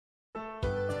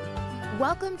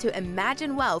Welcome to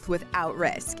Imagine Wealth Without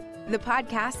Risk, the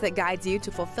podcast that guides you to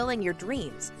fulfilling your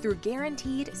dreams through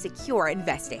guaranteed, secure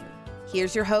investing.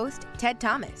 Here's your host,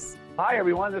 Ted.Thomas. Hi,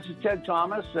 everyone. This is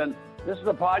Ted.Thomas, and this is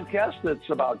a podcast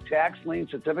that's about tax lien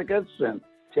certificates and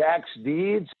tax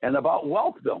deeds and about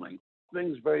wealth building.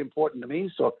 Things very important to me,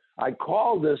 so I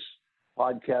call this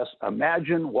podcast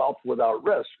Imagine Wealth Without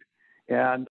Risk.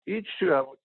 And each time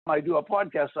I do a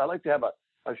podcast, I like to have a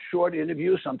short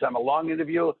interview, sometime a long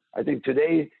interview. I think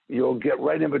today you'll get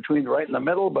right in between, right in the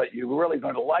middle, but you're really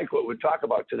going to like what we talk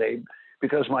about today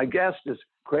because my guest is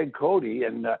Cody,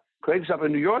 and Craig's up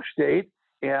in New York State,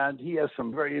 and he has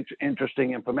some very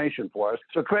interesting information for us.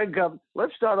 So Craig,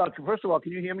 let's start out. First of all,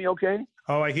 can you hear me okay?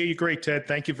 Oh, I hear you great, Ted.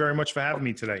 Thank you very much for having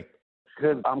me today.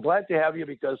 Good. I'm glad to have you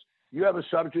because you have a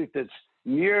subject that's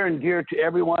near and dear to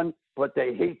everyone, but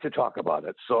they hate to talk about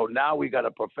it. So now we got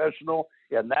a professional,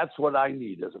 and that's what I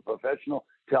need as a professional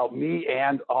to help me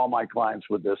and all my clients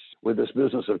with this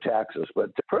business of taxes.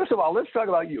 But first of all, let's talk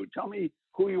about you. Tell me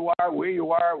who you are, where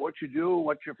you are, what you do,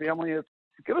 what your family is.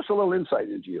 Give us a little insight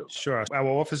into you. Sure. Our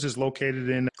office is located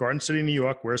in Garden City, New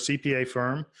York. We're a CPA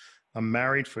firm. I'm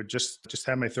married for just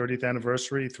had my 30th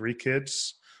anniversary, 3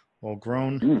 kids, all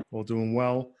grown, all doing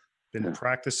well. Been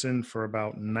practicing for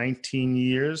about 19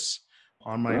 years,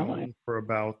 on my own for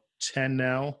about 10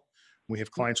 now. We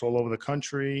have clients all over the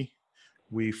country.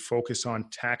 We focus on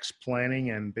tax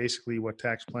planning, and basically what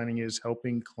tax planning is,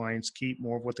 helping clients keep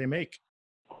more of what they make.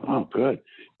 Oh, good.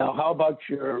 Now, how about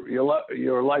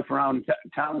your life around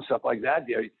town and stuff like that?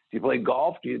 Do you play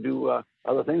golf? Do you do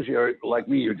other things? You're like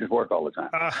me. You just work all the time.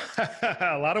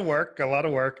 A lot of work. I like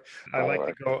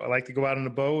to go out on the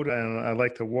boat, and I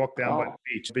like to walk down by the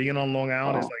beach. Being on Long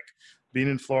Island is like being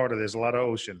in Florida. There's a lot of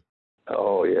ocean.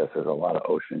 Oh yes, there's a lot of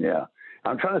ocean. Yeah.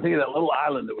 I'm trying to think of that little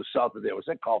island that was south of there. Was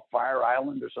that called Fire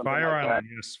Island or something? Fire like Island,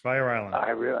 that? yes, Fire Island. I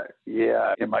realize.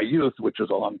 Yeah. In my youth, which was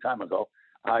a long time ago,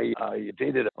 I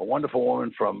dated a wonderful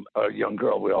woman from a young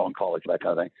girl. We were all in college, that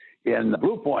kind of thing, in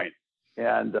Blue Point.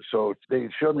 And so they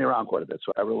showed me around quite a bit.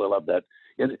 So I really love that.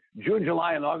 In June,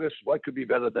 July, and August, what could be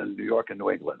better than New York and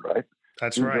New England, right?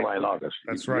 That's June, right. July, and August.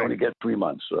 That's you right. You only get 3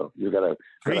 months, so you got to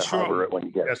harbor it when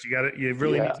you get it. Yes, you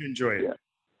really need to enjoy it.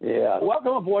 Yeah.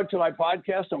 Welcome aboard to my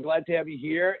podcast. I'm glad to have you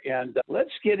here. And let's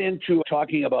get into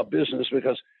talking about business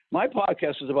because my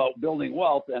podcast is about building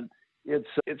wealth. And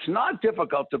it's not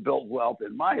difficult to build wealth.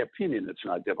 In my opinion, it's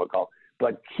not difficult.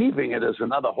 But keeping it is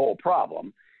another whole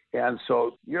problem. And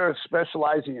so you're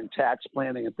specializing in tax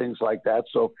planning and things like that.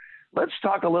 So let's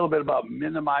talk a little bit about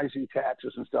minimizing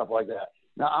taxes and stuff like that.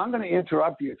 Now, I'm going to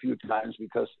interrupt you a few times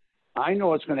because I know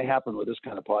what's going to happen with this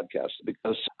kind of podcast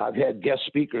because I've had guest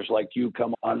speakers like you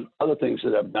come on other things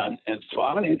that I've done. And so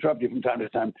I'm going to interrupt you from time to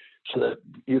time so that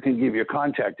you can give your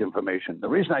contact information. The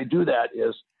reason I do that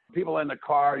is people in the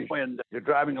car, when you're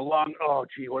driving along, oh,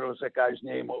 gee, what was that guy's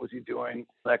name? What was he doing?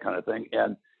 That kind of thing.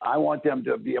 And I want them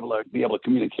to be able to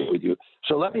communicate with you.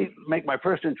 So let me make my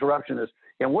first introduction is,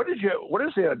 and what is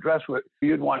the address where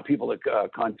you'd want people to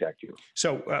contact you?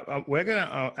 So we're going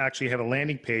to actually have a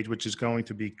landing page, which is going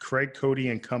to be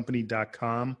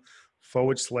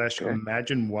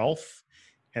craigcodyandcompany.com/imagine wealth.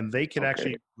 And they can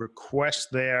actually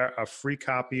request there a free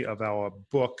copy of our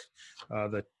book,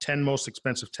 The 10 Most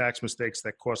Expensive Tax Mistakes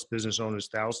That Cost Business Owners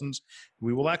Thousands.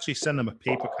 We will actually send them a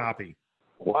paper copy.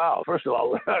 Wow. First of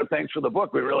all, thanks for the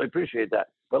book. We really appreciate that.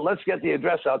 But let's get the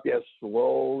address out there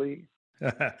slowly.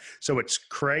 So it's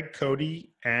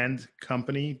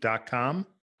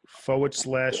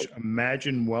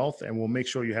craigcodyandcompany.com/imagine wealth, and we'll make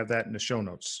sure you have that in the show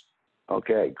notes.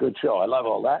 Okay, good show. I love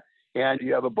all that. And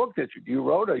you have a book that you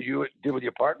wrote, or you did with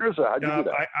your partners, or how'd you do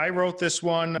that? I wrote this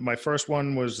one. My first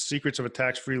one was Secrets of a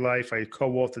Tax-Free Life. I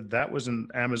co-authored. That was an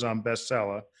Amazon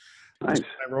bestseller. Nice.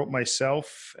 I wrote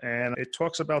myself, and it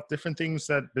talks about different things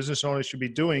that business owners should be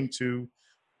doing to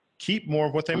keep more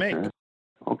of what they make.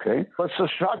 Okay. Let's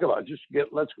just talk about it.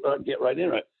 Let's get right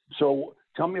into it. So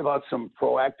tell me about some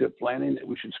proactive planning that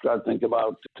we should start thinking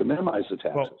about to minimize the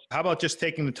taxes. Well, how about just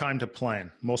taking the time to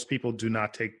plan? Most people do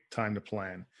not take time to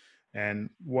plan. And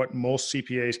what most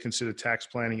CPAs consider tax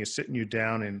planning is sitting you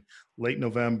down in late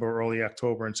November, early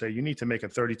October and say, you need to make a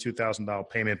 $32,000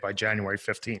 payment by January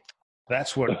 15th.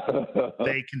 That's what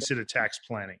they consider tax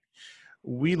planning.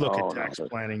 We look at tax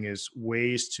planning as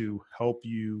ways to help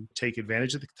you take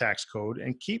advantage of the tax code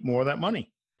and keep more of that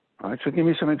money. All right. So give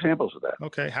me some examples of that.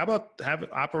 Okay. How about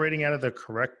operating out of the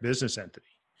correct business entity?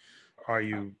 Are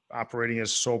you operating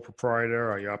as a sole proprietor?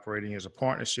 Are you operating as a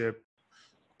partnership?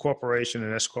 Corporation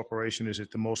and S corporation, is it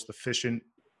the most efficient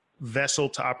vessel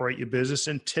to operate your business?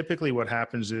 And typically what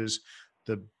happens is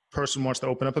the person wants to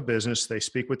open up a business. They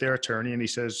speak with their attorney and he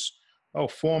says, oh,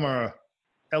 former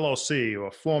LLC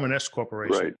or form an S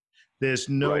corporation, Right. there's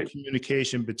no Right.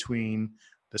 communication between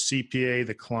the CPA,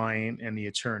 the client, and the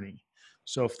attorney.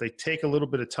 So if they take a little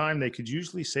bit of time, they could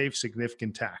usually save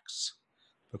significant tax,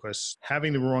 because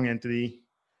having the wrong entity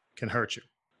can hurt you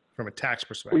from a tax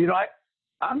perspective. Well,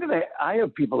 I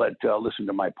have people that listen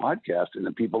to my podcast, and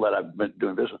the people that I've been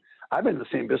doing business. I've been in the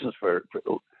same business for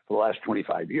the last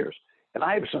 25 years, and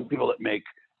I have some people that make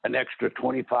an extra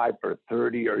 25 or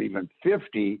 30 or even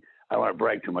 50. I don't want to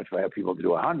brag too much, but I have people that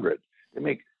do 100. They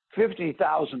make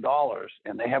 $50,000,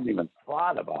 and they haven't even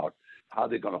thought about how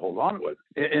they're going to hold on to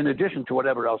it. In addition to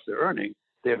whatever else they're earning,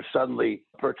 they have suddenly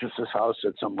purchased this house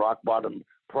at some rock bottom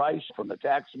price from the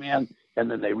tax man, and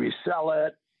then they resell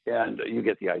it, and you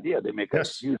get the idea. They make a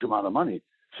huge amount of money.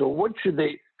 So what should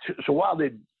they? So while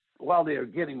they are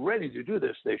getting ready to do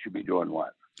this, they should be doing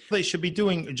what? They should be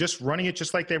doing just running it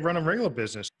just like they run a regular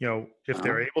business. If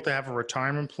they're able to have a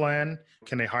retirement plan,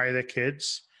 can they hire their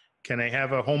kids? Can they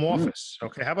have a home office?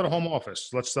 Okay, how about a home office?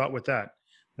 Let's start with that.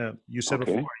 You said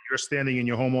before, you're standing in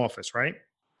your home office, right?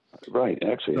 Right,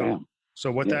 actually, I am.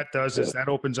 So what that does is that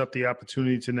opens up the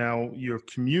opportunity to now your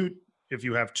commute, if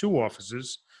you have two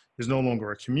offices, is no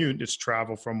longer a commute. It's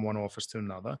travel from one office to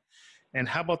another. And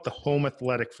how about the home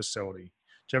athletic facility?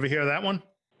 Did you ever hear of that one?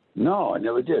 No, I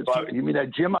never did. You mean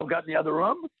that gym I've got in the other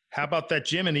room? How about that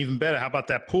gym? And even better, how about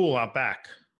that pool out back?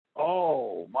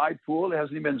 Oh, my pool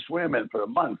hasn't even been swimming for a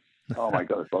month. Oh my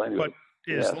God! Well, anyway,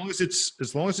 but as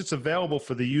long as it's available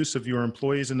for the use of your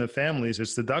employees and their families,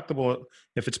 it's deductible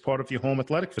if it's part of your home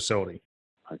athletic facility.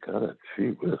 I got it.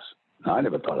 Gee whiz. No, I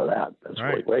never thought of that. That's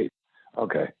really right. great.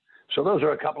 Okay, so those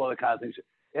are a couple of the kind of things.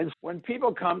 And when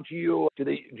people come to you, do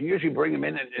you usually bring them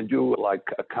in and do like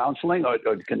counseling, or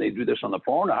can they do this on the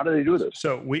phone? Or how do they do this?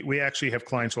 So we actually have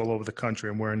clients all over the country,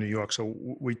 and we're in New York, so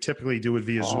we typically do it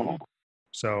via Zoom.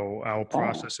 So our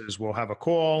process is we'll have a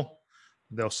call.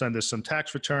 They'll send us some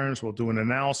tax returns. We'll do an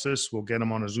analysis. We'll get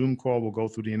them on a Zoom call. We'll go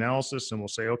through the analysis, and we'll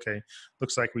say, okay,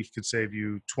 looks like we could save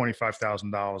you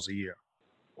 $25,000 a year.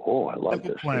 Oh, I love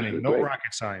Simple this. planning, This is no great.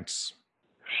 rocket science.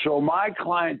 So my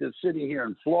client that's sitting here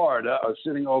in Florida or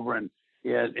sitting over in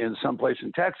someplace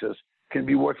in Texas can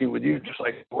be working with you just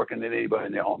like working at anybody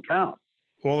in their hometown.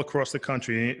 All across the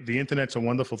country. The internet's a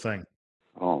wonderful thing.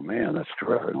 Oh, man, that's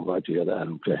terrific. I'm glad to hear that.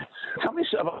 Okay. Tell me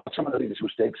about some of these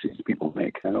mistakes these people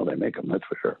make. I know they make them, that's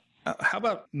for sure. How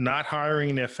about not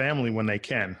hiring their family when they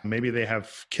can? Maybe they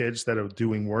have kids that are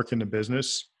doing work in the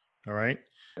business, all right?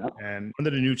 Yeah. And under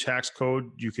the new tax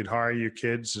code, you could hire your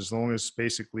kids as long as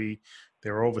basically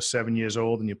they're over 7 years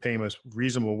old and you pay them a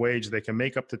reasonable wage. They can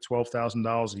make up to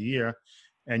 $12,000 a year,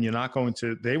 and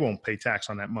they won't pay tax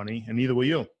on that money, and neither will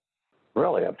you.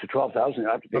 Really? Up to $12,000, you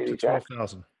have to pay Up to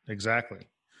 $12,000, exactly.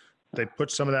 They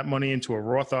put some of that money into a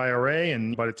Roth IRA,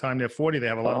 and by the time they're 40, they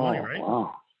have a lot of money, right?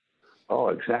 Wow. Oh,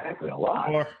 exactly. A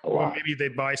lot. Or maybe they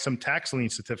buy some tax lien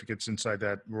certificates inside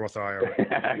that Roth IRA.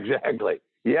 Exactly.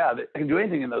 Yeah, they can do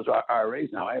anything in those IRAs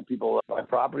now. I have people buy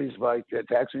properties, buy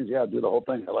tax liens. Yeah, do the whole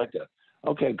thing. I like that.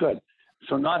 Okay, good.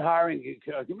 So not hiring.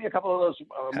 Give me a couple of those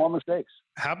more mistakes.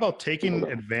 How about taking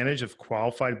advantage of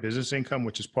qualified business income,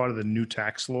 which is part of the new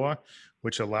tax law,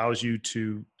 which allows you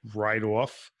to write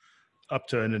off up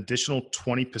to an additional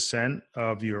 20%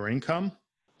 of your income?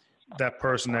 That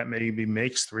person that maybe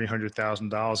makes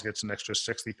 $300,000 gets an extra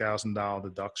 $60,000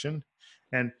 deduction.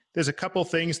 And there's a couple of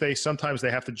things sometimes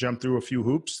they have to jump through a few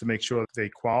hoops to make sure they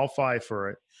qualify for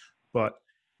it. But,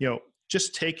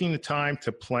 just taking the time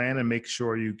to plan and make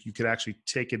sure you could actually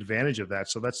take advantage of that.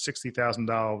 So that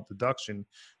 $60,000 deduction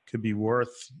could be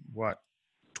worth what,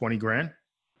 20 grand?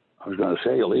 I was going to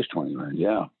say at least 20 grand.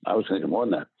 Yeah, I was thinking more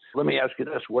than that. Let me ask you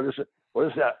this. What is it? What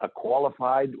is that? A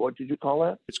qualified, what did you call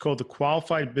that? It's called the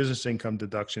Qualified Business Income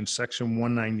Deduction, Section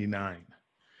 199.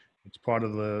 It's part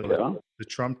of the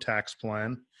Trump tax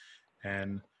plan.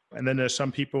 And then there's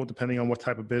some people, depending on what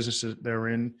type of business they're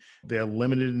in, they're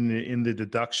limited in the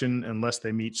deduction unless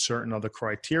they meet certain other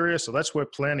criteria. So that's where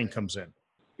planning comes in.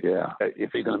 Yeah.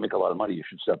 If you're going to make a lot of money, you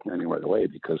should start planning right away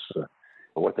because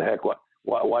what the heck?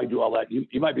 Why do all that?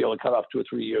 You might be able to cut off 2 or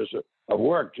 3 years of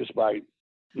work just by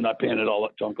not paying it all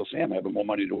to Uncle Sam, having more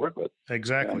money to work with.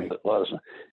 Exactly.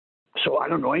 So I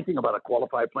don't know anything about a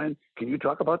qualified plan. Can you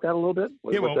talk about that a little bit?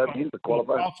 What that means? The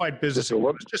qualified business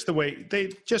income. It's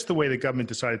just the way the government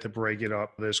decided to break it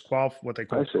up. There's what they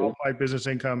call qualified business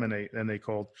income, and they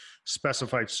called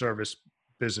specified service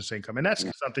business income, and that's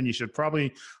something you should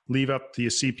probably leave up to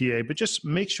your CPA. But just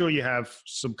make sure you have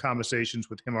some conversations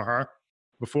with him or her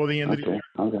before the end of the year.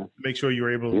 Okay. Make sure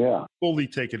you're able to fully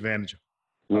take advantage of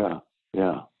it.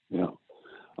 Yeah.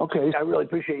 Okay, I really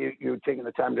appreciate you taking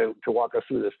the time to walk us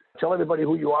through this. Tell everybody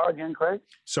who you are again, Craig.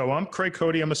 So I'm Craig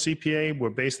Cody. I'm a CPA.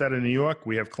 We're based out of New York.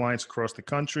 We have clients across the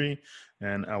country,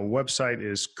 and our website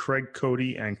is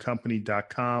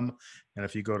craigcodyandcompany.com. And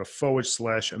if you go to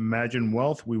 /Imagine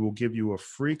Wealth, we will give you a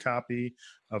free copy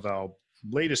of our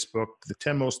latest book, The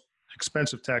 10 Most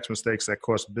Expensive Tax Mistakes That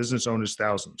Cost Business Owners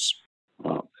Thousands.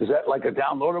 Is that like a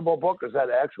downloadable book, or is that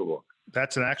an actual book?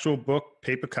 That's an actual book,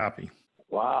 paper copy.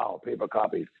 Wow, paper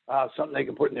copies. Something they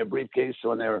can put in their briefcase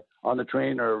when they're on the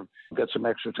train or get some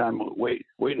extra time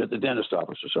waiting at the dentist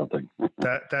office or something.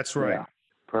 That's right. Yeah.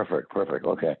 Perfect.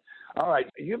 Okay. All right.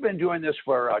 You've been doing this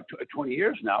for 20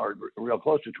 years now, or real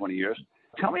close to 20 years.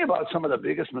 Tell me about some of the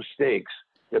biggest mistakes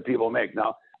that people make.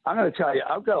 Now, I'm going to tell you,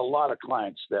 I've got a lot of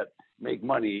clients that make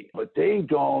money, but they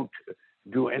don't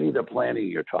do any of the planning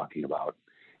you're talking about.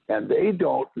 And they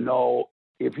don't know,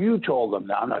 if you told them,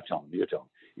 now I'm not telling them, you tell them,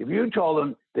 if you told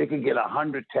them they could get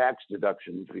 100 tax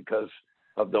deductions because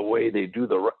of the way they do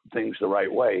things the right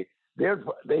way,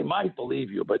 they might believe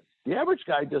you. But the average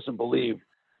guy doesn't believe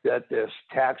that this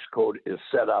tax code is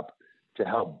set up to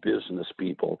help business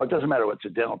people. It doesn't matter what's a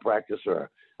dental practice or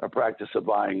a practice of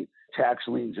buying tax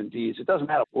liens and deeds. It doesn't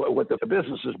matter what the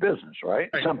business is business, right?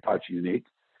 Some parts are unique.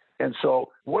 And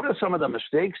so what are some of the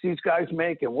mistakes these guys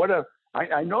make? And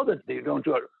I know that they don't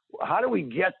do it. How do we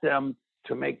get them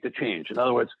to make the change? In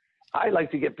other words, I like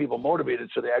to get people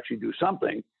motivated so they actually do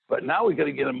something, but now we got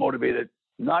to get them motivated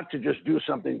not to just do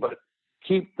something, but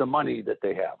keep the money that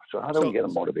they have. So how do we get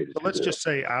them motivated? So let's just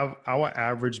say our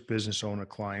average business owner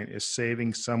client is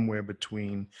saving somewhere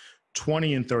between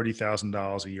 $20,000 and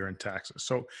 $30,000 a year in taxes.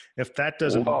 So if that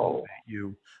doesn't motivate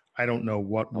you, I don't know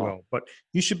what will. But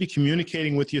you should be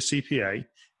communicating with your CPA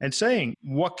and saying,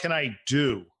 what can I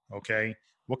do? Okay.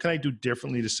 What can I do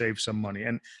differently to save some money?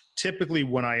 And typically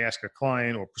when I ask a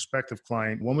client or prospective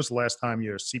client, when was the last time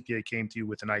your CPA came to you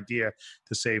with an idea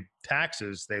to save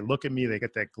taxes? They look at me, they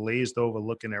get that glazed over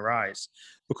look in their eyes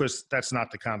because that's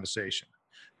not the conversation.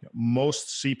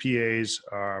 Most CPAs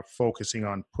are focusing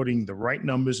on putting the right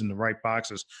numbers in the right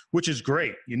boxes, which is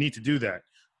great. You need to do that.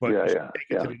 But take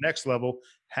it to the next level,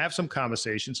 have some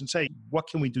conversations and say, what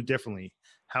can we do differently?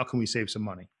 How can we save some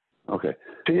money? Okay.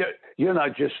 So you're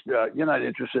not just, you're not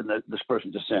interested in this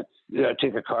person just saying,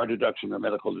 take a car deduction or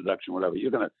medical deduction, whatever.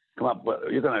 You're going to come up,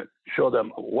 you're going to show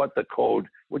them what the code,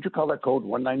 would you call that code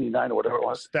 199 or whatever it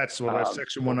was? That's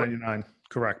section 199.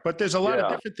 Correct. But there's a lot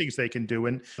of different things they can do.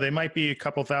 And they might be a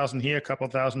couple thousand here, a couple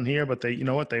thousand here, but they, you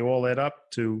know what, they all add up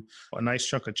to a nice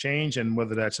chunk of change. And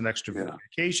whether that's an extra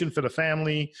vacation for the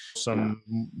family, some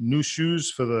new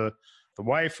shoes for the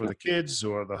wife or the kids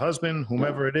or the husband,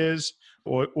 whomever it is,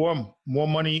 or more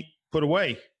money put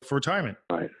away for retirement.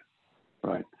 Right.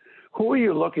 Who are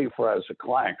you looking for as a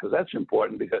client? Because that's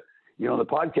important because, you know, in the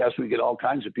podcast, we get all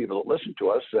kinds of people that listen to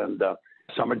us, and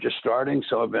some are just starting.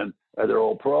 Some have been, they're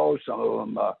old pros. Some of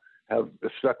them have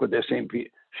stuck with their same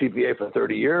CPA for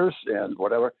 30 years and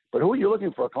whatever. But who are you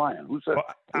looking for a client? Who's the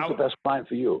best client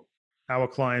for you? Our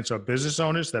clients are business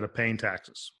owners that are paying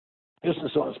taxes.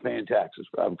 Business owners paying taxes.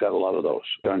 I've got a lot of those.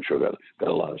 I'm sure got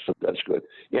a lot of stuff. That's good.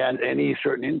 Yeah, and any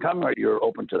certain income, or you're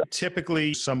open to that?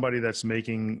 Typically, somebody that's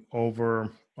making over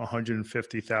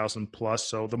 $150,000 plus.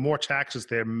 So the more taxes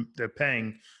they're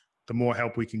paying, the more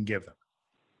help we can give them.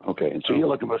 Okay, and so you're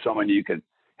looking for someone you can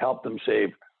help them save,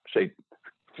 say,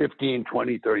 $15,000,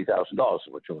 $20,000, $30,000,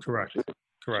 which is correct.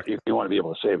 If you want to be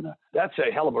able to save that, that's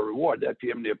a hell of a reward. That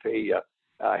you to pay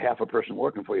half a person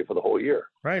working for you for the whole year.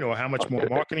 Right. Or how much more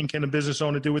marketing can a business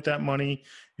owner do with that money?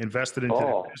 Invest it into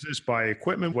the business, buy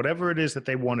equipment, whatever it is that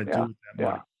they want to do with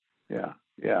that money.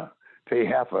 Yeah. Pay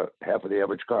half of the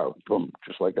average car. Boom,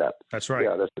 just like that. That's right.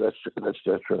 Yeah, that's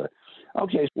true.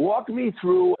 Okay, walk me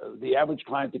through the average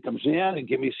client that comes in and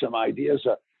give me some ideas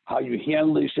of how you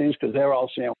handle these things, because they're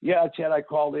all saying, yeah, Ted, I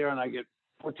call there and I get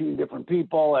 14 different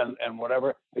people and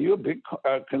whatever. Are you a big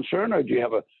concern, or do you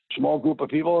have a small group of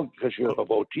people because you have a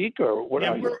boutique, or what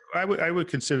are you? I would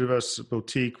consider us a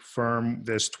boutique firm.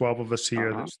 There's 12 of us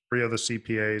here. There's 3 other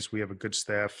CPAs. We have a good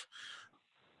staff.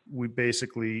 We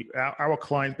basically, our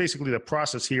client, basically the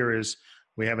process here is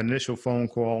we have an initial phone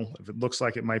call. If it looks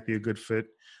like it might be a good fit,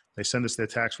 they send us their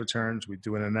tax returns. We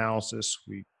do an analysis.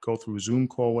 We go through a Zoom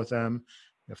call with them.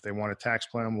 If they want a tax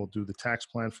plan, we'll do the tax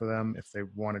plan for them. If they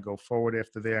want to go forward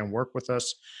after there and work with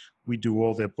us, we do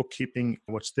all their bookkeeping.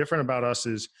 What's different about us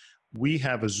is we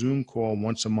have a Zoom call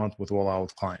once a month with all our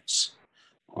clients.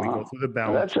 We go through the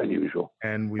balance. That's unusual.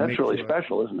 And that's really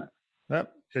special, isn't it?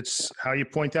 Yep. It's how you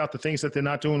point out the things that they're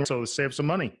not doing so to save some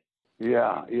money.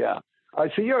 Yeah. All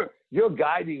right, so you're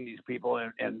guiding these people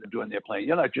and doing their plan.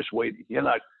 You're not just waiting. You're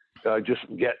not just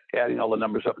adding all the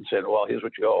numbers up and saying, well, here's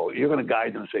what you owe. You're going to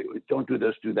guide them and say, don't do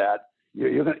this, do that.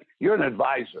 You're an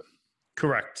advisor.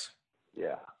 Correct.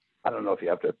 Yeah. I don't know if you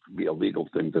have to be a legal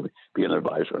thing to be an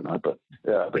advisor or not, but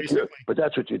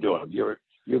that's what you're doing.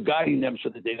 You're guiding them so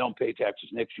that they don't pay taxes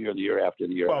next year, the year after,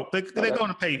 the year. Well, they're going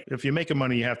to pay. If you're making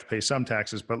money, you have to pay some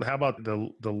taxes. But how about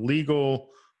the legal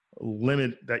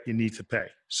limit that you need to pay?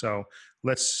 So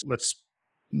let's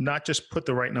not just put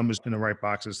the right numbers in the right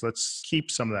boxes. Let's keep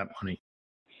some of that money.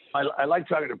 I like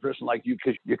talking to a person like you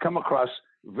because you come across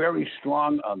very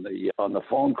strong on the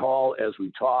phone call as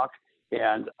we talk.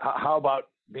 And how about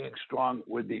being strong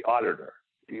with the auditor?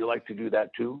 Do you like to do that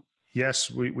too?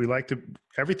 Yes, we like to.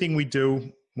 Everything we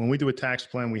do, when we do a tax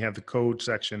plan, we have the code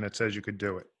section that says you could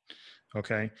do it.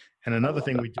 Okay. And another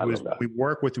thing we do is we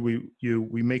work with you.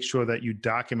 We make sure that you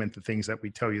document the things that we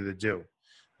tell you to do.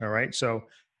 All right. So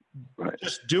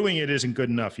just doing it isn't good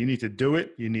enough. You need to do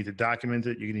it. You need to document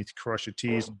it. You need to cross your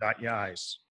T's and dot your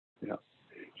I's. Yeah.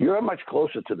 You're much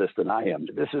closer to this than I am.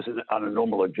 This isn't on a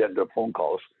normal agenda of phone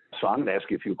calls. So I'm going to ask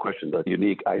you a few questions that are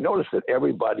unique. I noticed that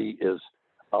everybody is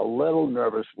a little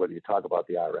nervous when you talk about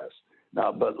the IRS.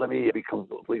 Now, but let me be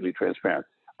completely transparent.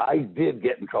 I did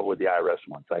get in trouble with the IRS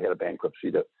once. I had a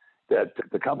bankruptcy that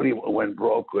the company went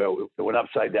broke, it went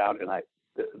upside down, and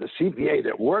the CPA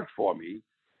that worked for me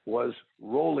was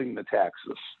rolling the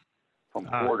taxes from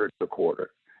quarter to quarter.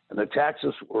 And the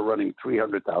taxes were running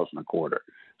 $300,000 a quarter.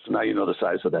 So now you know the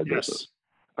size of that business.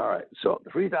 All right. So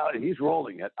the $3,000, he's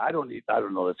rolling it. I don't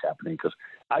know that's happening because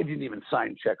I didn't even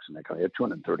sign checks in that company. I had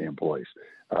 230 employees.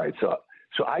 All right.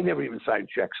 So I never even signed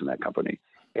checks in that company.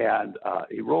 And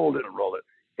he rolled it and rolled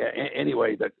it.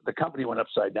 Anyway, the company went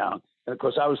upside down. And of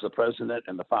course, I was the president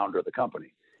and the founder of the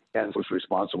company and was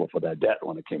responsible for that debt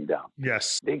when it came down.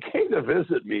 Yes. They came to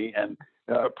visit me and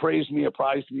praised me,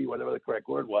 apprised me, whatever the correct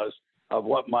word was, of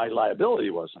what my liability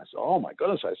was. And I said, oh, my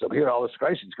goodness. I said, here, all this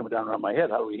crisis coming down around my head.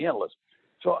 How do we handle this?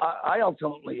 So I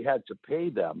ultimately had to pay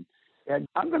them. And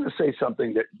I'm going to say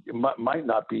something that might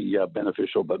not be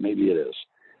beneficial, but maybe it is.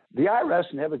 The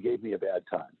IRS never gave me a bad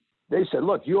time. They said,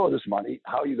 look, you owe this money.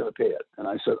 How are you going to pay it? And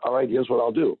I said, all right, here's what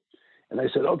I'll do. And they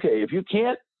said, okay, if you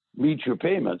can't meet your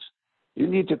payments, you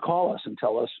need to call us and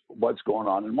tell us what's going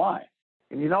on and why.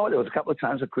 And you know what? There was a couple of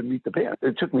times I couldn't meet the payment.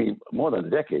 It took me more than a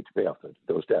decade to pay off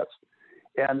those debts.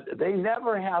 And they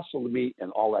never hassled me in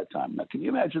all that time. Now, can you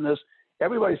imagine this?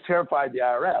 Everybody's terrified of the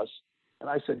IRS. And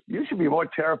I said, you should be more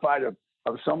terrified of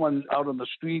someone out on the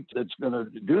street that's going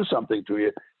to do something to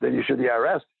you than you should the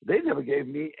IRS. They never gave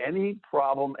me any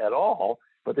problem at all,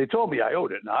 but they told me I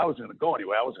owed it. Now, I wasn't going to go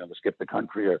anywhere. I wasn't going to skip the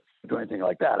country or do anything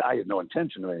like that. I had no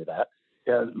intention of any of that.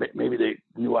 And maybe they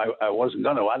knew I wasn't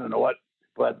going to. I don't know what,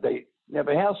 but they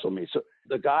never hassled me. So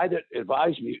the guy that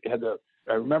advised me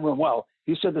I remember him well.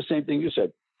 He said the same thing you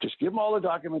said. Just give them all the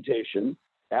documentation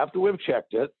after we've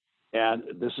checked it, and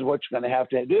this is what you're going to have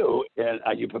to do. And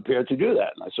are you prepared to do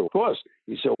that? And I said, of course.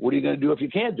 He said, what are you going to do if you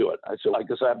can't do it? I said, I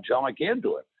guess I have to tell them I can't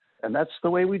do it. And that's the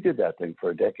way we did that thing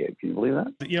for a decade. Can you believe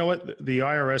that? You know what? The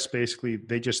IRS, basically,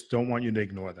 they just don't want you to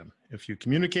ignore them. If you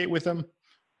communicate with them,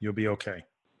 you'll be okay.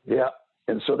 Yeah.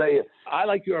 And so I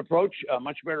like your approach, a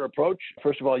much better approach.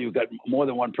 First of all, you've got more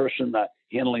than one person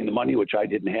handling the money, which I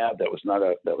didn't have. That was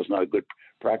not a good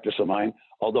practice of mine.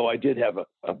 Although I did have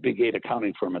a big 8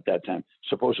 accounting firm at that time,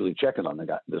 supposedly checking on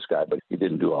this guy, but he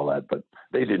didn't do all that. But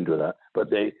they didn't do that. But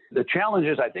the challenge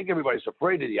is, I think everybody's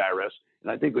afraid of the IRS,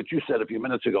 and I think what you said a few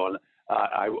minutes ago, and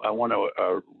I want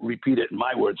to repeat it in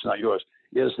my words, not yours,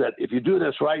 is that if you do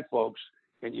this right, folks,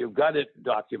 and you've got it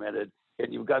documented,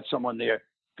 and you've got someone there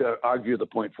to argue the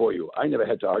point for you. I never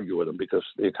had to argue with him because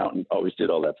the accountant always did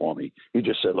all that for me. He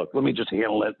just said, look, let me just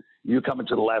handle it. You come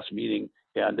into the last meeting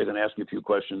and they're going to ask you a few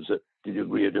questions. Did you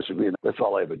agree or disagree? And that's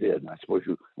all I ever did. And I suppose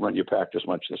you run your practice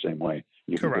much the same way.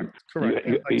 Correct.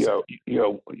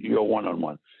 You're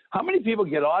one-on-one. How many people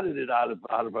get audited out of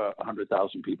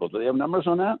 100,000 people? Do they have numbers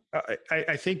on that?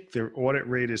 I think their audit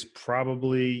rate is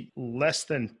probably less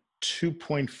than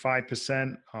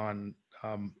 2.5% on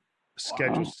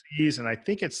Schedule C's, and I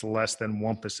think it's less than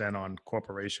 1% on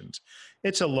corporations.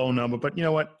 It's a low number, but you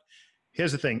know what?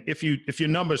 Here's the thing: if your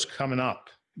number's coming up,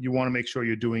 you want to make sure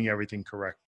you're doing everything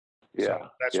correct. Yeah, so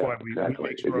that's why we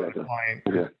make sure the client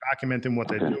is documenting what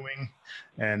they're doing,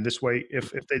 and this way,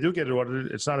 if they do get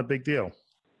audited, it's not a big deal.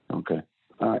 Okay.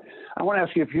 All right. I want to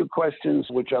ask you a few questions,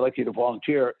 which I'd like you to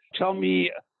volunteer. Tell me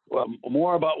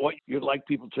more about what you'd like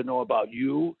people to know about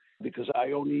you, because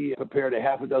I only prepared a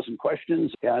half a dozen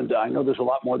questions, and I know there's a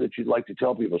lot more that you'd like to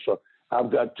tell people. So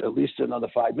I've got at least another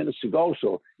 5 minutes to go.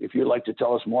 So if you'd like to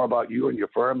tell us more about you and your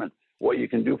firm and what you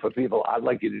can do for people, I'd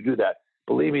like you to do that.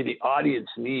 Believe me, the audience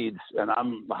needs, and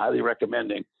I'm highly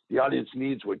recommending, the audience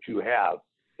needs what you have.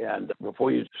 And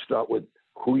before you start with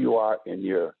who you are and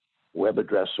your web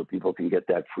address so people can get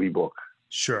that free book.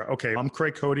 Sure. Okay. I'm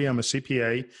Craig Cody. I'm a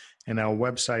CPA, and our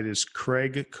website is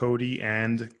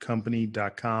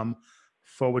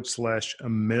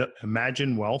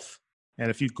craigcodyandcompany.com/imagine wealth. And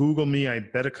if you Google me, I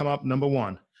better come up number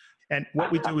one. And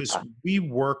what we do is we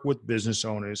work with business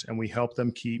owners and we help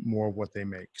them keep more of what they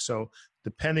make. So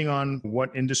depending on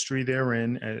what industry they're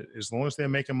in, as long as they're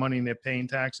making money and they're paying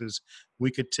taxes,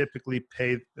 we could typically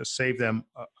save them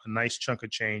a nice chunk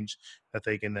of change that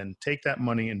they can then take that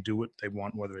money and do what they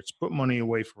want, whether it's put money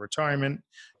away for retirement,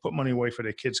 put money away for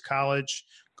their kids' college,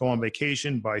 go on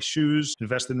vacation, buy shoes,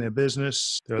 invest in their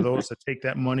business. There are those that take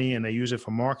that money and they use it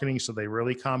for marketing, so they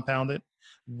really compound it.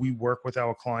 We work with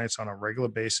our clients on a regular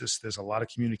basis. There's a lot of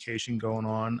communication going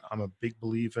on. I'm a big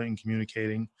believer in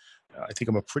communicating. I think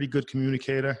I'm a pretty good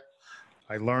communicator.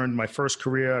 I learned my first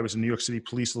career, I was a New York City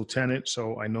police lieutenant,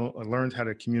 so I learned how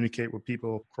to communicate with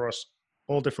people across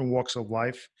all different walks of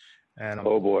life. And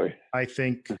oh boy, I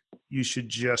think you should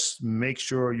just make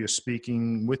sure you're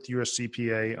speaking with your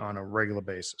CPA on a regular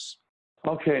basis.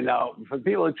 Okay, now for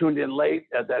people who tuned in late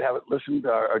that haven't listened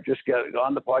or just get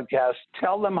on the podcast,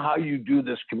 tell them how you do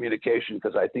this communication,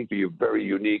 because I think you're very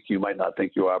unique. You might not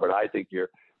think you are, but I think you're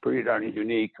pretty darn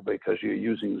unique because you're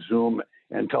using Zoom.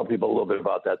 And tell people a little bit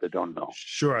about that don't know.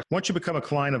 Sure. Once you become a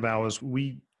client of ours,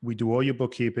 we do all your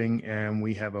bookkeeping, and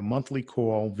we have a monthly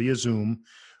call via Zoom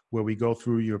where we go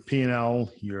through your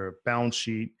P&L, your balance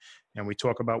sheet, and we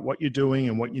talk about what you're doing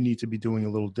and what you need to be doing a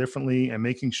little differently, and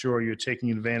making sure you're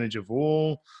taking advantage of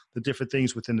all the different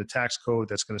things within the tax code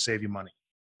that's going to save you money.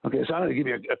 Okay, so I'm going to give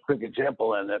you a quick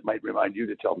example, and that might remind you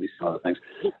to tell me some other things.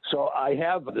 So I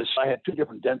had two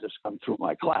different dentists come through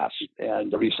my class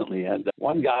and recently, and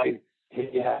one guy,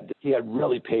 he had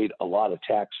really paid a lot of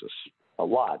taxes, a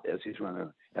lot, as he's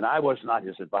running. And I was not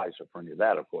his advisor for any of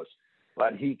that, of course.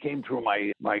 But he came through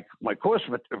my course,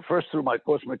 first through my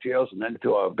course materials, and then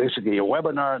to basically a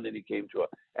webinar, and then he came to an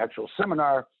actual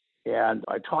seminar, and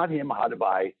I taught him how to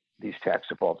buy these tax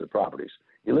defaulted properties.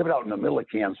 He lived out in the middle of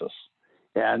Kansas,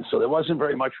 and so there wasn't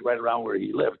very much right around where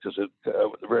he lived because it's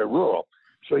very rural.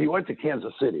 So he went to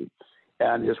Kansas City,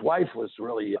 and his wife was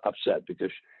really upset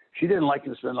because she didn't like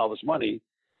him to spend all this money.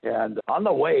 And on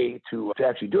the way to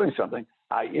actually doing something,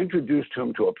 I introduced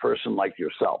him to a person like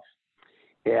yourself.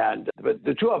 And but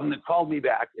the two of them called me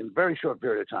back in a very short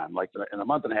period of time, like in a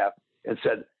month and a half, and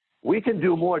said, we can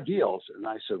do more deals. And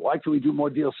I said, why can we do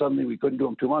more deals? Suddenly we couldn't do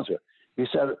them 2 months ago. He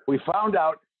said, we found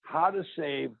out how to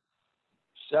save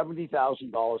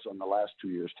 $70,000 on the last 2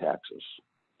 years' taxes.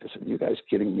 I said, you guys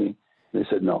kidding me? And they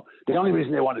said, no. The only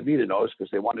reason they wanted me to know is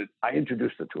because I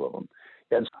introduced the two of them.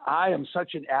 And I am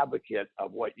such an advocate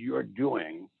of what you're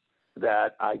doing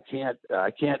that I can't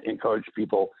encourage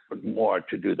people more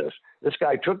to do this. This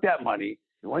guy took that money,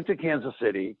 he went to Kansas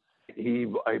City, he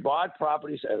bought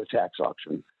properties at a tax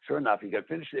auction. Sure enough, he got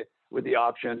finished with the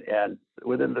auction, and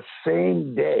within the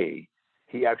same day,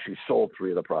 he actually sold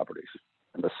 3 of the properties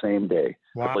in the same day.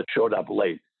 Wow. But showed up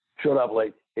late,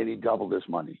 and he doubled his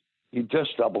money. He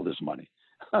just doubled his money.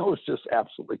 That was just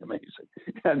absolutely amazing.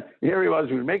 And here he was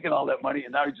making all that money,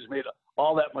 and now he just made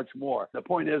all that much more. The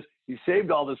point is, he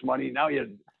saved all this money. Now he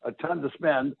had a ton to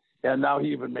spend, and now he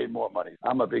even made more money.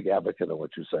 I'm a big advocate of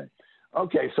what you say.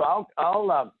 Okay, so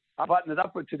I'll button it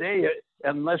up for today,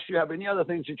 unless you have any other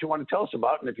things that you want to tell us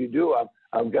about. And if you do,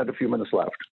 I've got a few minutes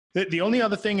left. The only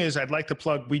other thing is I'd like to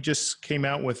plug, we just came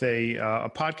out with a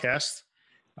podcast.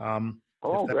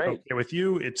 Oh, great. Okay with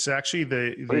you. It's actually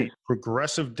the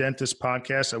Progressive Dentist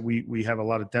podcast. We have a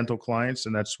lot of dental clients,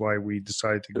 and that's why we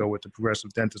decided to go with the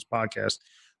Progressive Dentist podcast.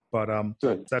 But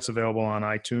that's available on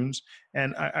iTunes.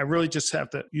 And I really just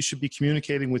you should be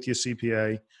communicating with your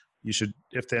CPA. You should,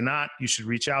 if they're not, you should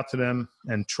reach out to them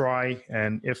and try.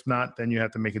 And if not, then you have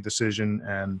to make a decision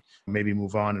and maybe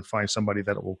move on and find somebody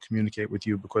that will communicate with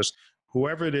you, because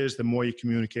whoever it is, the more you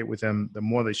communicate with them, the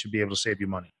more they should be able to save you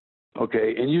money.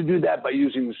 Okay, and you do that by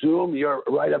using Zoom. You're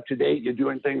right up to date. You're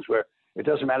doing things where it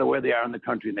doesn't matter where they are in the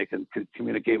country, and they can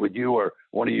communicate with you or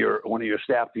one of your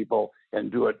staff people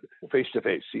and do it face to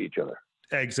face, see each other.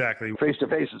 Exactly. Face to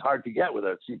face is hard to get with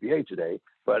a CPA today,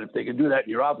 but if they can do that in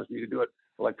your office, and you can do it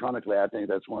electronically, I think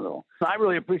that's wonderful. I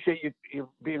really appreciate you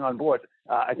being on board.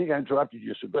 I think I interrupted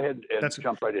you, so go ahead and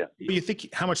jump right in. Do you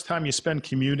think how much time you spend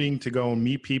commuting to go and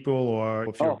meet people, or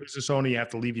if you're a business owner, you have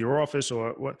to leave your office,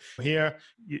 or what? Here,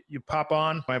 you pop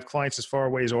on. I have clients as far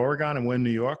away as Oregon, and we're in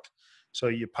New York. So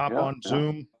you pop on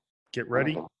Zoom, get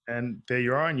ready, and there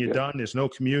you are, and you're done. There's no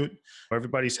commute.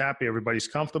 Everybody's happy. Everybody's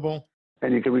comfortable.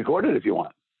 And you can record it if you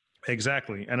want.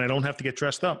 Exactly. And I don't have to get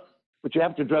dressed up. but you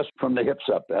have to dress from the hips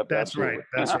up. That's right.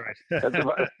 That's right. That's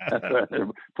right.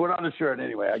 Put on a shirt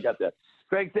anyway. I got that.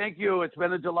 Craig, thank you. It's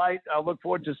been a delight. I look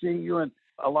forward to seeing you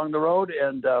along the road,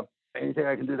 and anything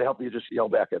I can do to help you, just yell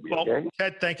back at me, okay?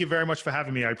 Ted, thank you very much for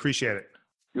having me. I appreciate it.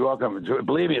 You're welcome.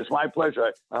 Believe me, it's my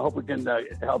pleasure. I hope we can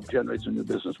help generate some new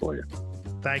business for you.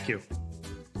 Thank you.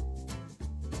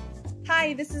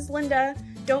 Hi, this is Linda.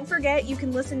 Don't forget you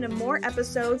can listen to more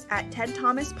episodes at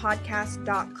Ted.Thomas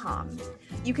podcast.com.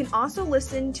 You can also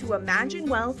listen to Imagine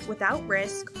Wealth Without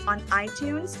Risk on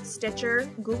iTunes,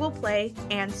 Stitcher, Google Play,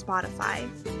 and Spotify.